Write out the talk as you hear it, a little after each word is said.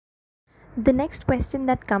The next question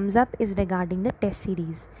that comes up is regarding the test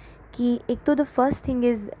series. कि एक तो the first thing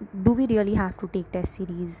is, do we really have to take test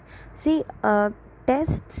series? See,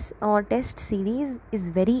 tests or test series is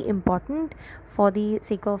very important for the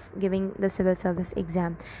sake of giving the civil service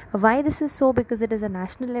exam. Why this is so? Because it is a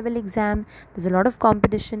national level exam, there's a lot of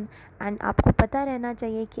competition, and आपको पता रहना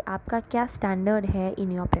चाहिए कि आपका क्या standard है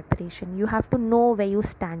in your preparation. You have to know where you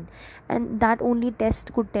stand, and that only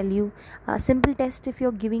test could tell you. Simple test if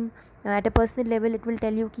you're giving at a personal level, it will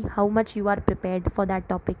tell you कि how much you are prepared for that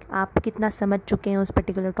topic, आप कितना समझ चुके हैं उस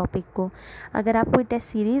particular topic को. अगर आप कोई टेस्ट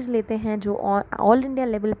सीरीज़ लेते हैं जो ऑल इंडिया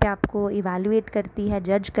लेवल पे आपको इवेलुएट करती है,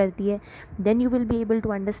 जज करती है, then you will be able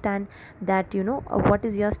to understand that what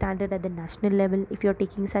is your standard at the national level if you're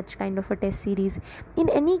taking such kind of a test series. In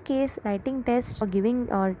any case, writing tests or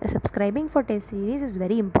giving or subscribing for test series is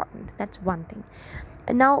very important. That's one thing.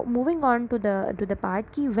 Now moving on to the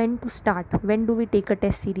part ki when to start, when do we take a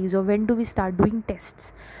test series or when do we start doing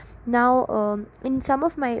tests. Now in some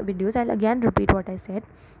of my videos, I'll again repeat what I said.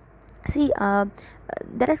 See,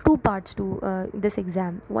 there are two parts to this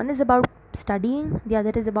exam. One is about studying, the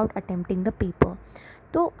other is about attempting the paper.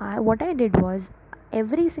 So what I did was,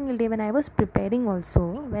 every single day when I was preparing, also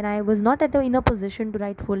when I was not in a position to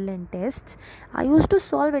write full length tests, I used to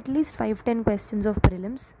solve at least 5-10 questions of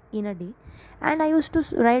prelims in a day, and I used to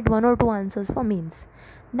write 1 or 2 answers for mains.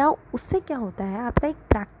 Now उससे क्या होता है, आपका एक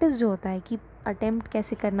practice जो होता है कि अटेम्प्ट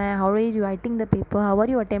कैसे करना है, how are you writing the paper, how are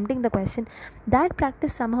you attempting the question, that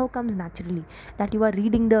practice somehow comes naturally, that you are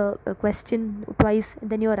reading the question twice,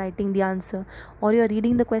 then you are writing the answer, or you are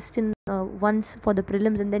reading the question once for the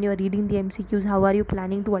prelims and then you are reading the MCQs, how are you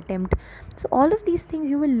planning to attempt. So all of these things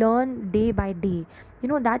you will learn day by day.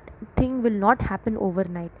 That thing will not happen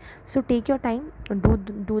overnight, so take your time and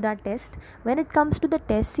do that test. When it comes to the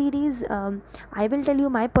test series, I will tell you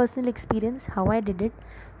my personal experience, how I did it.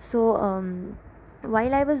 So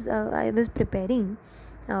while I was preparing,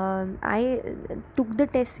 I took the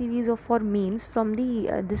test series for mains from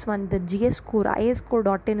the this one, the GS Score,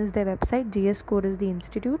 IASscore.in is their website, GS Score is the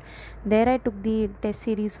institute. There I took the test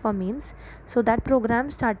series for mains. So that program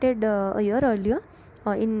started a year earlier,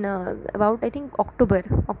 in about I think October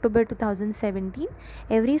 2017.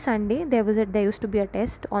 Every Sunday there used to be a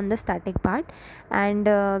test on the static part, and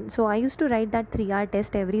so I used to write that 3-hour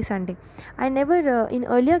test every Sunday. I never in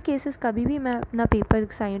earlier cases कभी भी मैं अपना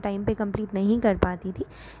paper time पे complete नहीं कर पाती थी,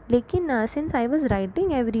 लेकिन since I was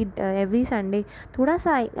writing every Sunday, थोड़ा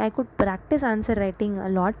सा I could practice answer writing a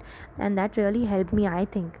lot, and that really helped me, I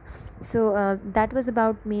think. So that was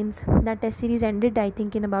about mains. That test series ended I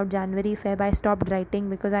think in about January, Feb. I stopped writing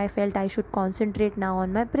because I felt I should concentrate now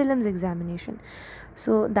on my prelims examination.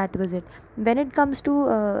 So that was it. When it comes to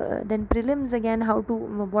then prelims again,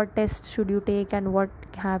 what tests should you take and what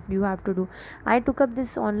you have to do. I took up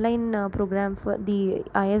this online program for the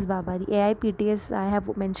IS Baba, the AIPTS. I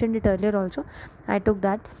have mentioned it earlier also. I took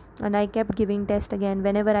that, and I kept giving tests again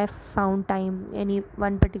whenever I found time, any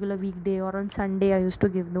one particular weekday or on Sunday I used to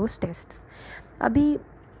give those tests. Abhi,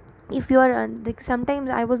 if you are sometimes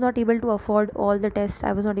I was not able to afford all the tests,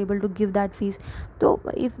 I was not able to give that fees. So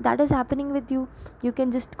if that is happening with you, you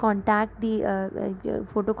can just contact the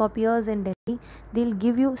photocopiers in Delhi. They'll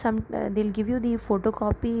give you the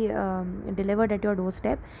photocopy delivered at your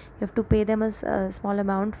doorstep. You have to pay them a small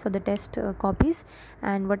amount for the test copies,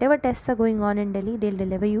 and whatever tests are going on in Delhi, they'll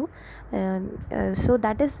deliver you. So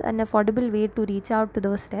that is an affordable way to reach out to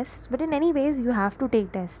those tests. But in any ways, you have to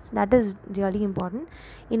take tests. That is really important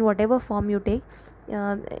in whatever form you take.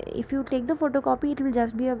 If you take the photocopy, it will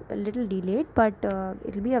just be a little delayed, but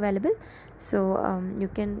it will be available. So you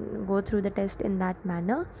can go through the test in that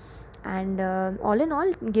manner. And all in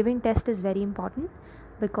all, giving test is very important,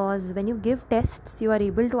 because when you give tests, you are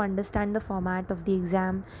able to understand the format of the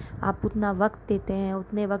exam. आप उतना वक्त देते हैं,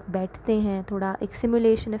 उतने वक्त बैठते हैं, थोड़ा एक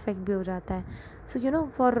simulation effect भी हो जाता है. So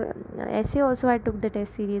for essay also I took the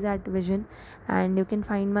test series at Vision, and you can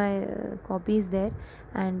find my copies there.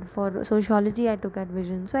 And for sociology I took at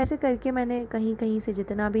Vision. So ऐसे करके मैंने कहीं कहीं से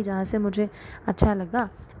जितना भी जहाँ से मुझे अच्छा लगा,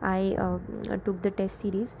 I took the test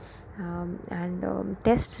series. And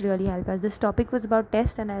tests really help us. This topic was about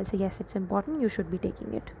tests, and I'll say yes, it's important, you should be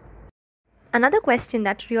taking it. Another question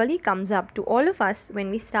that really comes up to all of us when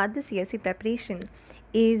we start the CSE preparation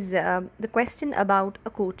is the question about a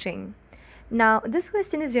coaching. Now this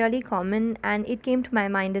question is really common, and it came to my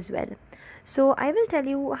mind as well. So I will tell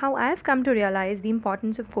you how I have come to realize the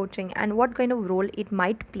importance of coaching and what kind of role it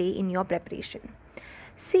might play in your preparation.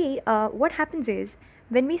 See, what happens is,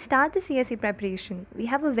 when we start the CSE preparation, we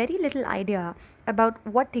have a very little idea about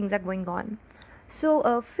what things are going on. So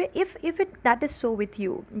if that is so with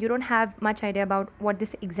you, you don't have much idea about what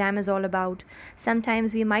this exam is all about.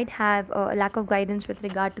 Sometimes we might have a lack of guidance with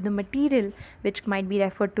regard to the material which might be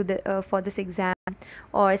referred to the for this exam,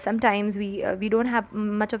 or sometimes we don't have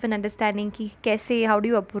much of an understanding ki kaise, how do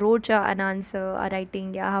you approach an answer, a writing,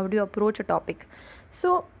 yeah, how do you approach a topic.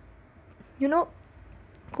 So you know,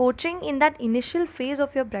 coaching in that initial phase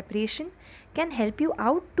of your preparation can help you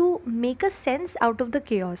out to make a sense out of the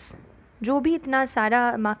chaos. जो भी इतना सारा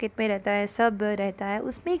market में रहता है, सब रहता है,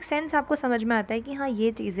 उसमें एक सेंस आपको समझ में आता है कि हाँ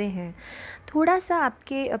ये चीज़ें हैं. थोड़ा सा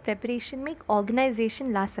आपके प्रेपरेशन में एक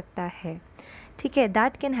ऑर्गेनाइजेशन ला सकता है. ठीक है,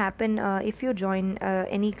 that can happen if you join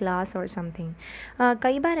any class और समथिंग.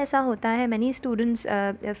 कई बार ऐसा होता है, many students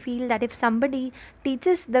feel that if somebody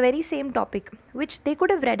teaches the very same topic which they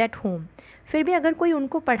could have read at home, फिर भी अगर कोई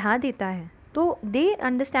उनको पढ़ा देता है तो they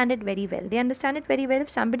understand it very well if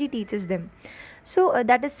somebody teaches them. So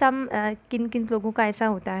that is some किन किन लोगों का ऐसा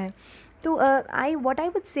होता है. तो what I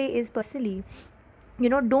would say is personally,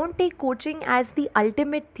 don't take coaching as the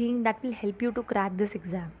ultimate thing that will help you to crack this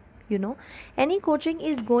exam. Any coaching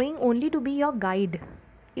is going only to be your guide.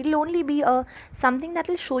 It will only be something that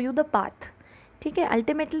will show you the path. ठीक है,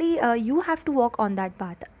 ultimately you have to walk on that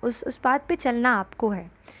path. उस path पे चलना आपको है,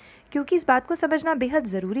 क्योंकि इस बात को समझना बेहद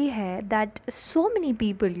ज़रूरी है that so many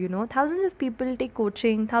people, thousands of people take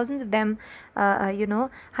coaching, thousands of them,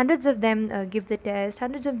 hundreds of them give the test,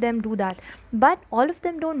 hundreds of them do that, but all of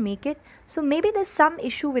them don't make it. So may be there is some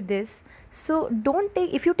issue with this. So don't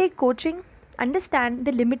take, if you take coaching, understand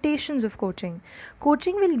the limitations of coaching.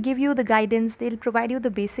 Coaching will give you the guidance, they'll provide you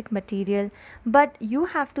the basic material, but you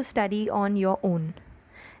have to study on your own.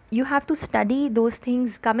 You have to study those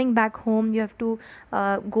things coming back home. You have to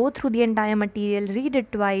go through the entire material, read it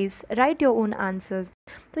twice, write your own answers.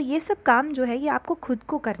 तो ये सब काम जो है ये आपको खुद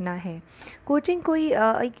को करना है. कोचिंग कोई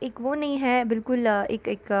एक वो नहीं है बिल्कुल, एक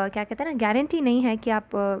क्या कहते हैं ना, गारंटी नहीं है कि आप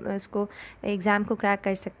इसको एग्ज़ाम को क्रैक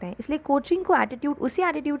कर सकते हैं. इसलिए कोचिंग को एटीट्यूड, उसी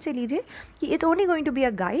एटीट्यूड से लीजिए कि it's only going to be a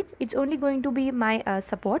guide, it's only going to be my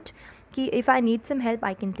support, कि if I need some help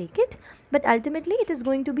I can take it, but ultimately it is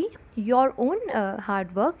going to be your own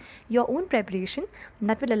hard work, your own preparation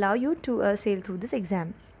that will allow you to sail through this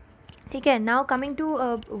exam. ठीक है, now coming to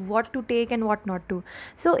what to take and what not to.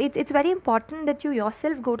 So it's very important that you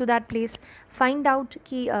yourself go to that place, find out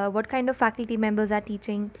ki what kind of faculty members are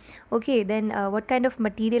teaching, okay, then what kind of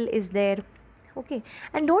material is there, okay,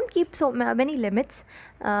 and don't keep so many limits.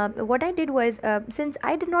 What I did was, since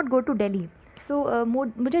I did not go to Delhi, सो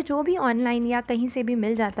मुझे जो भी online या कहीं से भी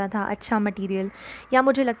मिल जाता था अच्छा मटेरियल, या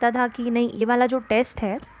मुझे लगता था कि नहीं ये वाला जो टेस्ट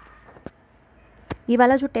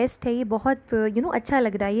है ये बहुत अच्छा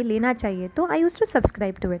लग रहा है, ये लेना चाहिए, तो आई use to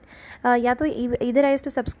subscribe to it. या तो इधर आई use to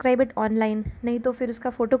subscribe it online, नहीं तो फिर उसका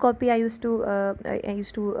photocopy I use to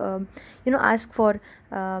ask for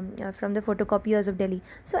from the फोटोकॉपियर्स of Delhi.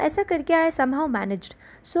 सो ऐसा करके I somehow managed.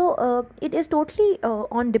 So it is totally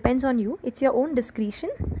depends on you, it's your own discretion.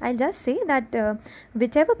 I just say that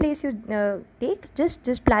which ever place you take,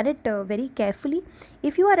 just plan it very carefully.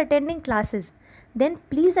 If you are attending classes, then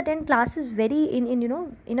please attend classes very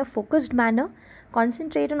in a focused manner.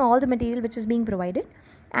 Concentrate on all the material which is being provided,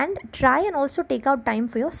 and try and also take out time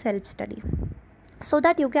for your self study, so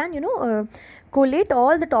that you can collate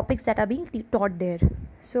all the topics that are being taught there.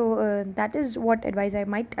 So that is what advice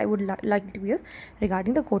I would like to give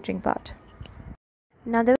regarding the coaching part.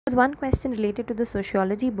 Now there was one question related to the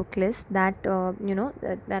sociology book list that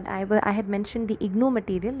that I had mentioned the IGNOU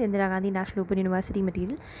material, Indira Gandhi National Open University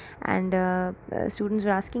material, and students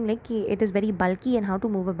were asking like it is very bulky and how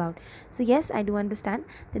to move about. So yes, I do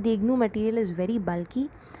understand that the IGNOU material is very bulky,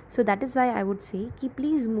 so that is why I would say ki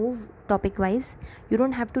please move topic wise. You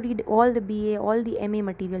don't have to read all the BA, all the MA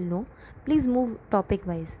material, no, please move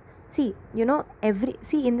topic wise. See,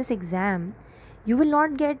 in this exam you will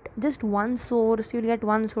not get just one source, you will get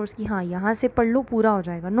one source कि हाँ यहाँ से पढ़ लो पूरा हो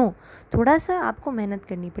जाएगा. No, थोड़ा सा आपको मेहनत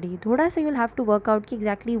करनी पड़ेगी, थोड़ा सा you will have to work out कि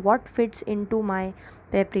exactly what fits into my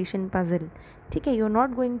preparation puzzle. ठीक है, you are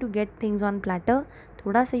not going to get things on platter.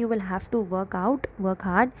 थोड़ा सा you will have to work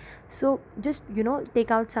hard. So just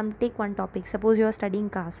take one topic. Suppose you are studying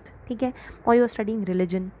caste, ठीक है, or you are studying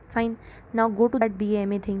religion, fine. Now go to that BA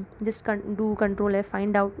MA thing, just do Control F,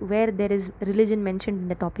 find out where there is religion mentioned in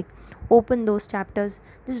the topic, open those chapters,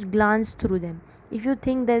 just glance through them. If you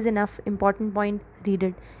think there's enough important point, read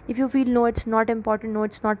it. If you feel no, it's not important, no,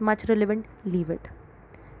 it's not much relevant, leave it.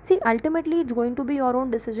 See, ultimately it's going to be your own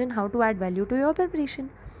decision how to add value to your preparation.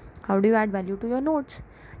 How do you add value to your notes?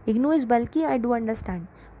 IGNOU is bulky, I do understand,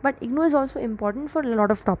 but IGNOU is also important for a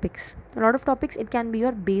lot of topics. It can be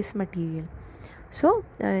your base material. So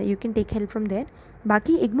you can take help from there.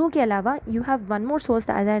 Baki IGNOU के अलावा you have one more source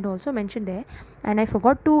as I had also mentioned there, and I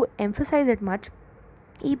forgot to emphasize it much.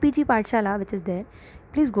 EPG Pathshala, which is there,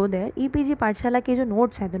 please go there. EPG Pathshala के जो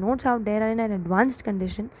notes हैं, the notes out there are in an advanced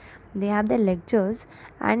condition. They have their lectures,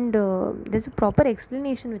 and there's a proper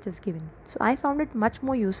explanation which is given. So I found it much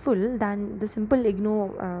more useful than the simple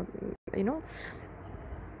IGNOU,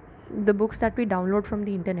 the books that we download from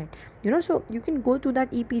the internet. So you can go to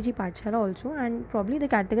that EPG Pathshala also, and probably the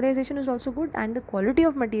categorization is also good, and the quality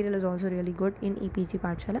of material is also really good in EPG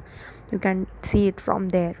Pathshala. You can see it from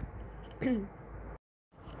there.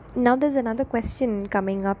 Now there's another question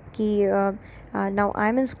coming up ki now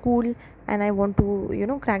I'm in school and I want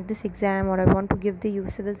to crack this exam, or I want to give the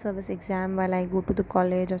civil service exam while I go to the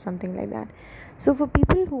college or something like that. So for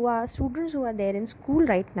students who are there in school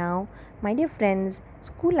right now, my dear friends,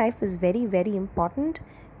 school life is very, very important.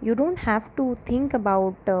 You don't have to think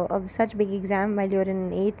about such big exam while you're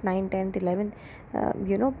in 8th, 9th, 10th,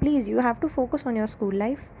 11th. Please, you have to focus on your school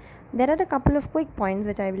life. There are a couple of quick points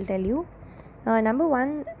which I will tell you. Number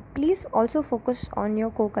one, please also focus on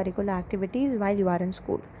your co-curricular activities while you are in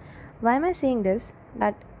school. Why am I saying this?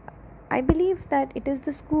 That I believe that it is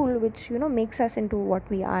the school which makes us into what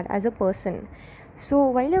we are as a person. So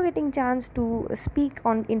while you're getting chance to speak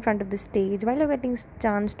in front of the stage, while you're getting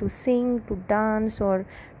chance to sing, to dance, or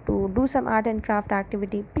to do some art and craft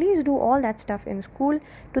activity, please do all that stuff in school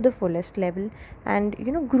to the fullest level, and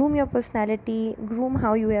groom your personality, groom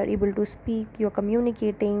how you are able to speak, you're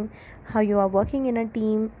communicating, how you are working in a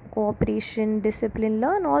team, cooperation, discipline.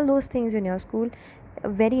 Learn all those things in your school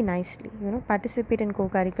very nicely. Participate in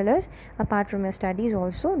co-curriculars apart from your studies,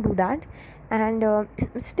 also do that. And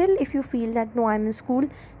still, if you feel that no, I'm in school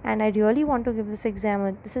and I really want to give this exam,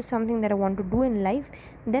 or this is something that I want to do in life,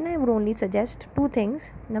 then I would only suggest two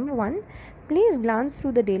things. Number one, please glance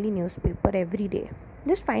through the daily newspaper every day.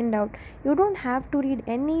 Just find out. You don't have to read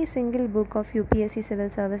any single book of UPSC civil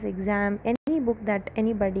service exam, any book that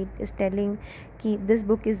anybody is telling ki this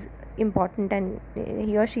book is important and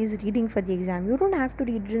he or she is reading for the exam. You don't have to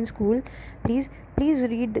read it in school. Please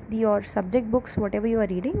read your subject books, whatever you are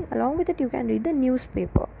reading. Along with it, you can read the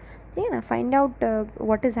newspaper. ठीक है ना. Find out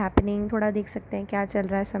what is happening. थोड़ा देख सकते हैं क्या चल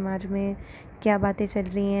रहा है समाज में, क्या बातें चल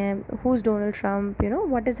रही हैं, who is Donald Trump,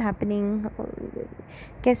 what is happening,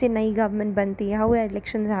 कैसे नई गवर्नमेंट बनती है, how are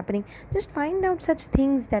elections happening. Just find out such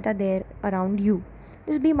things that are there around you.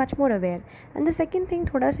 Just be much more aware. And the second thing,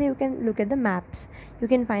 thoda sa you can look at the maps. You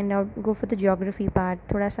can find out, go for the geography part,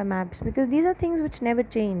 thoda sa maps, because these are things which never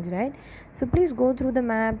change, right? So please go through the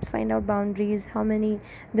maps, find out boundaries, how many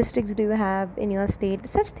districts do you have in your state,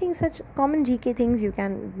 such things, such common GK things you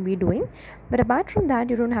can be doing. But apart from that,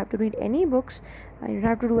 you don't have to read any books, you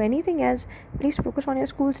don't have to do anything else. Please focus on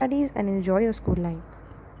your school studies and enjoy your school life.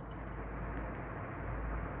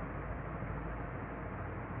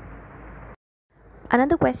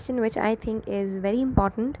 Another question which I think is very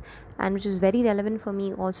important and which is very relevant for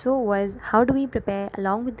me also was, how do we prepare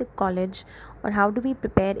along with the college, or how do we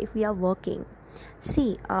prepare if we are working?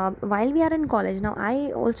 See, while we are in college, now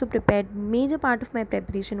I also prepared, major part of my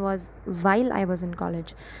preparation was while I was in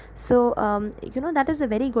college. So that is a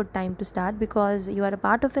very good time to start, because you are a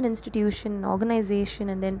part of an institution, organization,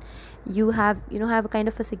 and then you have have a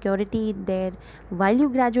kind of a security there. While you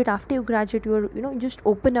graduate, after you graduate, you just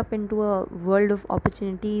open up into a world of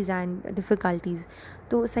opportunities and difficulties.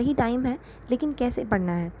 तो सही time है, लेकिन कैसे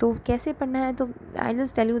पढ़ना है तो I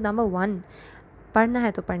just tell you. Number one, पढ़ना है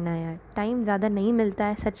तो पढ़ना है यार. टाइम ज़्यादा नहीं मिलता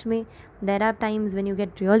है सच में. There are times when you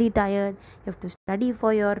get really tired, you have to study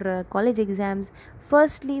for your college exams.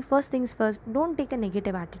 First things first, don't take a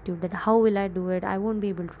negative attitude that how will I do it, I won't be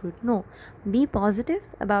able to do it. No, B positive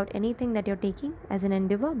about anything that you are taking as an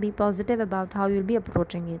Endeavour. B positive about how you will be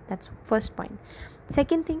approaching it. That's first point.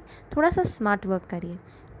 Second thing, थोड़ा सा smart work करिए.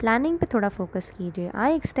 Planning पे थोड़ा focus कीजिए.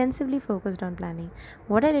 आई extensively focused on planning.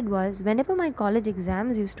 What I did was, whenever my college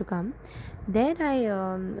exams used to come, then I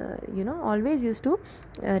always used to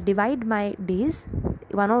divide my days.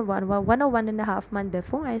 1 and a half month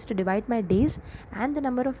before, I used to divide my days and the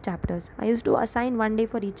number of chapters. I used to assign 1 day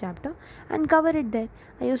for each chapter and cover it there.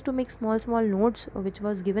 I used to make small notes which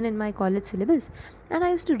was given in my college syllabus, and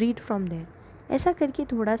I used to read from there. ऐसा करके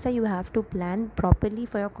थोड़ा सा you have to plan properly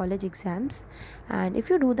for your college exams, and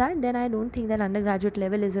if you do that, then I don't think that undergraduate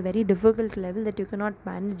level is a very difficult level that you cannot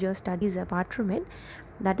manage your studies apart from it.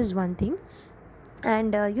 That is one thing.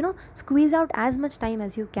 And squeeze out as much time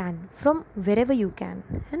as you can from wherever you can,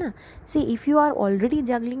 है ना. See, if you are already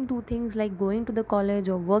juggling two things like going to the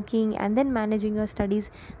college or working and then managing your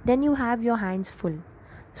studies, then you have your hands full.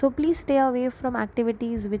 So please stay away from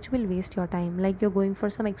activities which will waste your time, like you're going for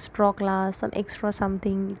some extra class, some extra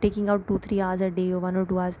something, taking out 2-3 hours a day or 1 or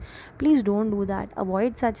 2 hours. Please don't do that.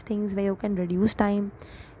 Avoid such things where you can reduce time.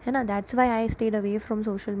 And that's why I stayed away from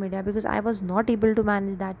social media, because I was not able to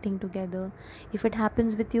manage that thing together. If it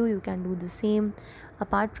happens with you, you can do the same.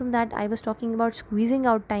 Apart from that, I was talking about squeezing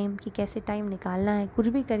out time, कि कैसे time निकालना है कुछ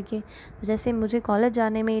भी करके. तो जैसे मुझे कॉलेज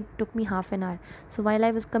जाने में it took me half an hour. So while I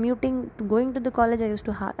was commuting going to the college, I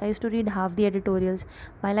used to read half the editorials.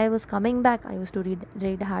 While I was coming back, I used to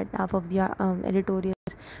read half of the editorials.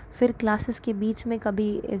 फिर classes के बीच में कभी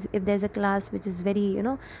if there's a class which is very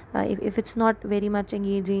if it's not very much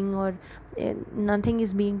engaging or nothing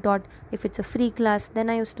is being taught, if it's a free class, then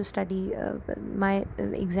I used to study my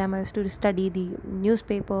exam. I used to study the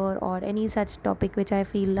newspaper or any such topic which I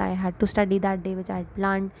feel I had to study that day, which I had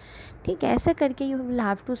planned. ठीक है, ऐसे करके you will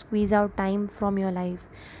have to squeeze out time from your life.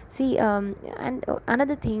 See, and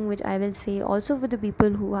another thing which I will say also for the people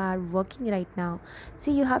who are working right now,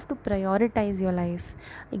 see, you have to prioritize your life,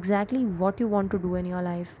 exactly what you want to do in your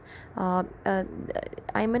life.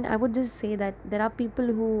 I mean, I would just say that there are people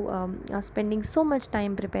who are spending so much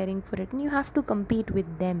time preparing for it, and you have to compete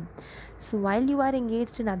with them. So while you are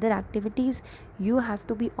engaged in other activities, you have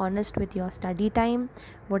to be honest with your study time.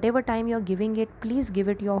 Whatever time you're giving it, please give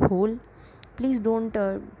it your whole. Please don't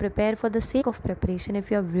prepare for the sake of preparation.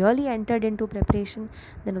 If you have really entered into preparation,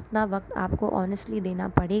 then उतना वक्त आपको honestly देना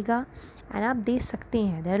पड़ेगा, and आप दे सकते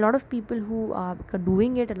हैं. There are a lot of people who are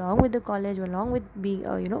doing it along with the college, along with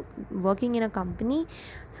being working in a company.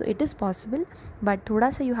 So it is possible, but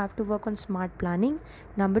थोड़ा सा you have to work on smart planning.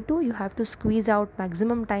 Number 2, you have to squeeze out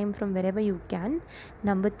maximum time from wherever you can.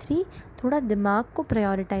 Number 3, थोड़ा दिमाग को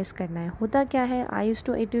prioritise करना है. होता क्या है,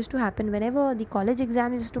 it used to happen whenever the college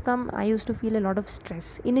exam used to come, I used to feel a lot of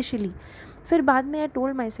stress initially. फिर बाद में I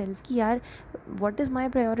told myself कि यार, what is my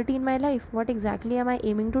priority in my life, what exactly am I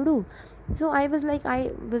aiming to do. So I was like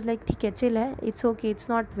ठीक है, chill है, it's okay, it's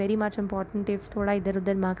not very much important if थोड़ा इधर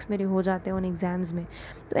उधर मार्क्स मेरे हो जाते हैं उन एग्ज़ाम्स में.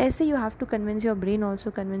 तो ऐसे you have to convince your brain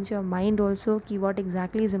also, convince your mind also कि what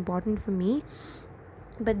exactly is important for me.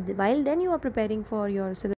 But while then you are preparing for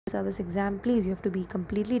your civil service exam, please, you have to be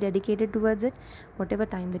completely dedicated towards it, whatever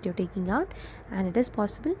time that you're taking out, and it is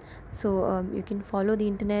possible. So you can follow the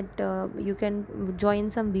internet, you can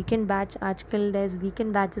join some weekend batch. Aajkal there's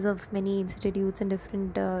weekend batches of many institutes in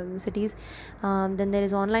different cities. Then there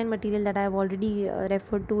is online material that I have already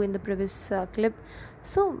referred to in the previous clip.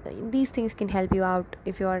 So these things can help you out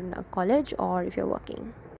if you are in a college or if you're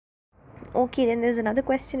working. Okay, then there's another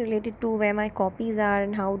question related to where my copies are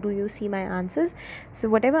and how do you see my answers. So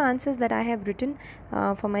whatever answers that I have written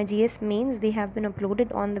for my GS mains, they have been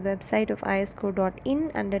uploaded on the website of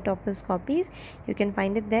isco.in under toppers copies. You can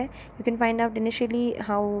find it there. You can find out initially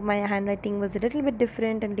how my handwriting was a little bit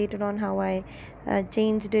different, and later on how I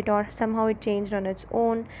changed it, or somehow it changed on its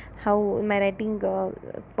own, how my writing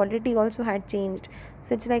quality also had changed.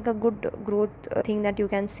 So it's like a good growth thing that you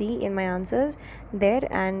can see in my answers there.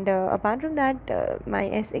 And apart from that, my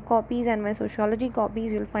essay copies and my sociology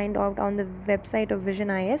copies you'll find out on the website of Vision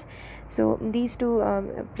IAS. So these two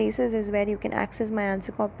places is where you can access my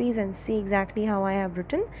answer copies and see exactly how I have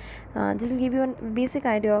written. This will give you a basic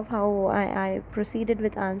idea of how I proceeded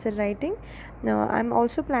with answer writing. Now I'm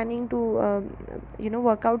also planning to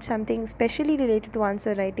work out something specially related to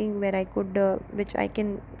answer writing where I could which I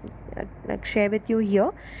can share with you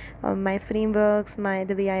here, my frameworks,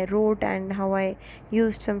 the way I wrote, and how I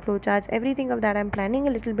used some flowcharts. Everything of that I'm planning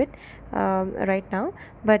a little bit right now,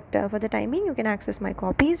 but for the time being you can access my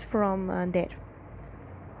copies from there.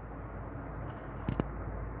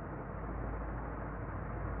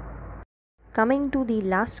 Coming to the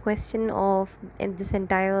last question of this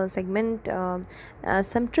entire segment,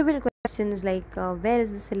 some trivial questions like where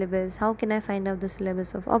is the syllabus, how can I find out the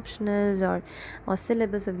syllabus of optionals or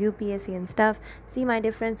syllabus of UPSC and stuff. See, my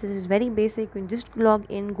difference is very basic. You can just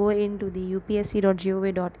go into the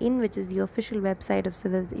upsc.gov.in, which is the official website of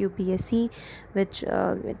civil UPSC, which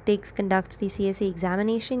conducts the CSE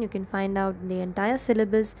examination. You can find out the entire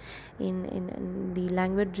syllabus in the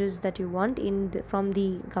languages that you want from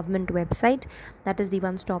the government website. That is the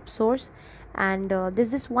one-stop source. And there's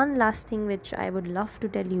this one last thing which I would love to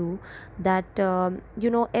tell you, that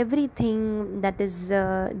everything that is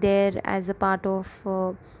there as a part of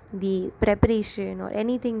the preparation, or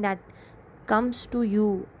anything that comes to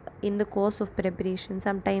you in the course of preparation,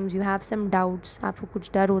 sometimes you have some doubts. आपको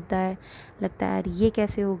कुछ डर होता है, लगता है यार ये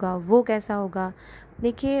कैसे होगा, वो कैसा होगा.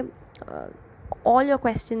 देखिए, all your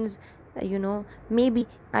questions maybe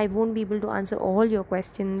I won't be able to answer all your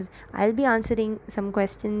questions. I'll be answering some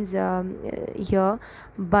questions here,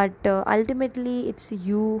 but ultimately it's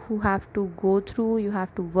you who have to go through. You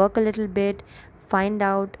have to work a little bit, find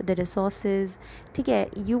out the resources. ठीक है,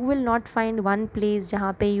 you will not find one place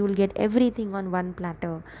जहाँ पे you will get everything on one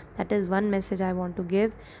platter. That is one message I want to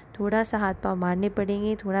give. थोड़ा सा हाथ पाँव मारने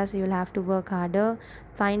पड़ेंगे, थोड़ा सा you'll have to work harder,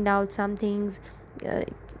 find out some things.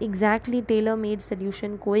 Exactly tailor made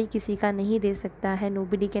solution कोई किसी का नहीं दे सकता है.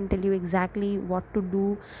 Nobody can tell you exactly what to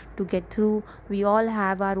do to get through. We all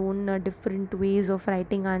have our own different ways of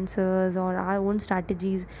writing answers और our own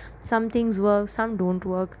strategies. Some things work, some don't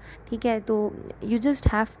work. ठीक है, तो you just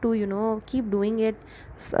have to keep doing it,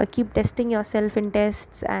 keep testing yourself in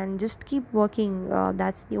tests and just keep working.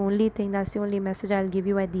 That's the only thing, that's the only message I'll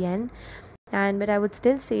give you at the end. But I would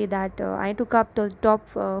still say that I took up the top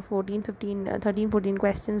 14 15 13 14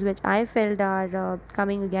 questions which I felt are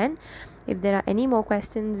coming again. If there are any more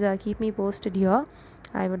questions, keep me posted here.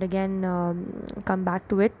 I would again come back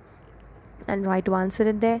to it and try to answer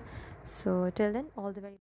it there. So till then,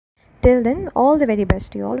 all the very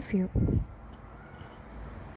best to all of you.